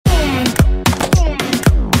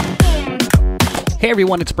Hey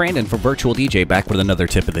everyone, it's Brandon from VirtualDJ back with another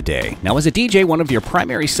tip of the day. Now as a DJ, one of your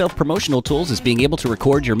primary self-promotional tools is being able to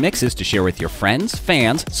record your mixes to share with your friends,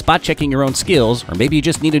 fans, spot checking your own skills, or maybe you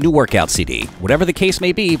just need a new workout CD. Whatever the case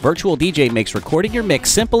may be, VirtualDJ makes recording your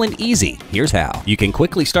mix simple and easy. Here's how. You can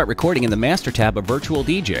quickly start recording in the Master tab of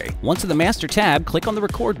VirtualDJ. Once in the Master tab, click on the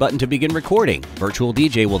Record button to begin recording.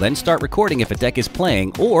 VirtualDJ will then start recording if a deck is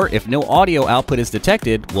playing, or if no audio output is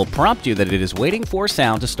detected, will prompt you that it is waiting for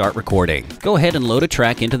sound to start recording. Go ahead and load a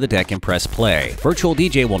track into the deck and press play.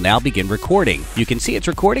 VirtualDJ will now begin recording. You can see it's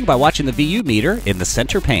recording by watching the VU meter in the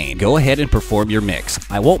center pane. Go ahead and perform your mix.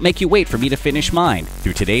 I won't make you wait for me to finish mine.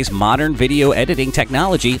 Through today's modern video editing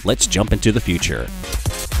technology, let's jump into the future.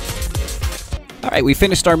 Alright, we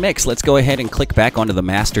finished our mix. Let's go ahead and click back onto the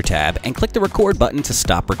Master tab and click the Record button to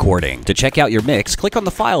stop recording. To check out your mix, click on the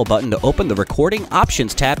File button to open the Recording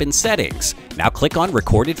Options tab in Settings. Now click on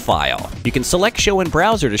Recorded File. You can select Show in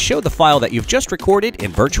Browser to show the file that you've just recorded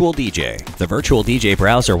in VirtualDJ. The VirtualDJ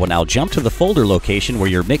browser will now jump to the folder location where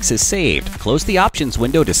your mix is saved. Close the Options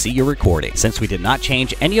window to see your recording. Since we did not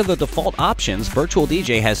change any of the default options,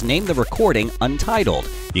 VirtualDJ has named the recording Untitled.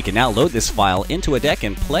 You can now load this file into a deck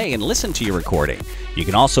and play and listen to your recording. You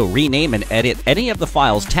can also rename and edit any of the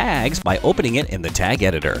file's tags by opening it in the tag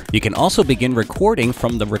editor. You can also begin recording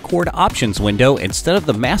from the Record Options window instead of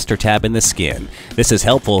the Master tab in the skin. This is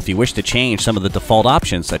helpful if you wish to change some of the default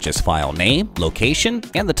options such as file name, location,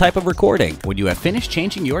 and the type of recording. When you have finished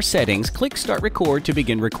changing your settings, click Start Record to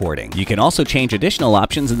begin recording. You can also change additional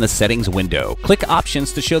options in the Settings window. Click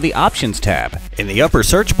Options to show the Options tab. In the upper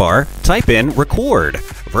search bar, type in Record.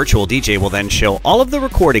 VirtualDJ will then show all of the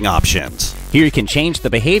recording options. Here you can change the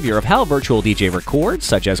behavior of how VirtualDJ records,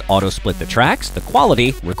 such as auto-split the tracks, the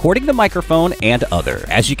quality, recording the microphone, and other.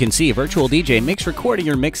 As you can see, VirtualDJ makes recording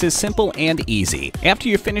your mixes simple and easy. After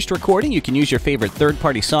you're finished recording, you can use your favorite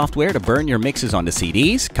third-party software to burn your mixes onto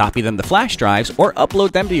CDs, copy them to flash drives, or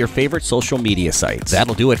upload them to your favorite social media sites.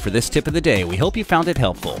 That'll do it for this tip of the day. We hope you found it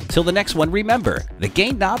helpful. Till the next one, remember, the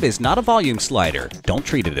gain knob is not a volume slider. Don't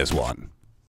treat it as one.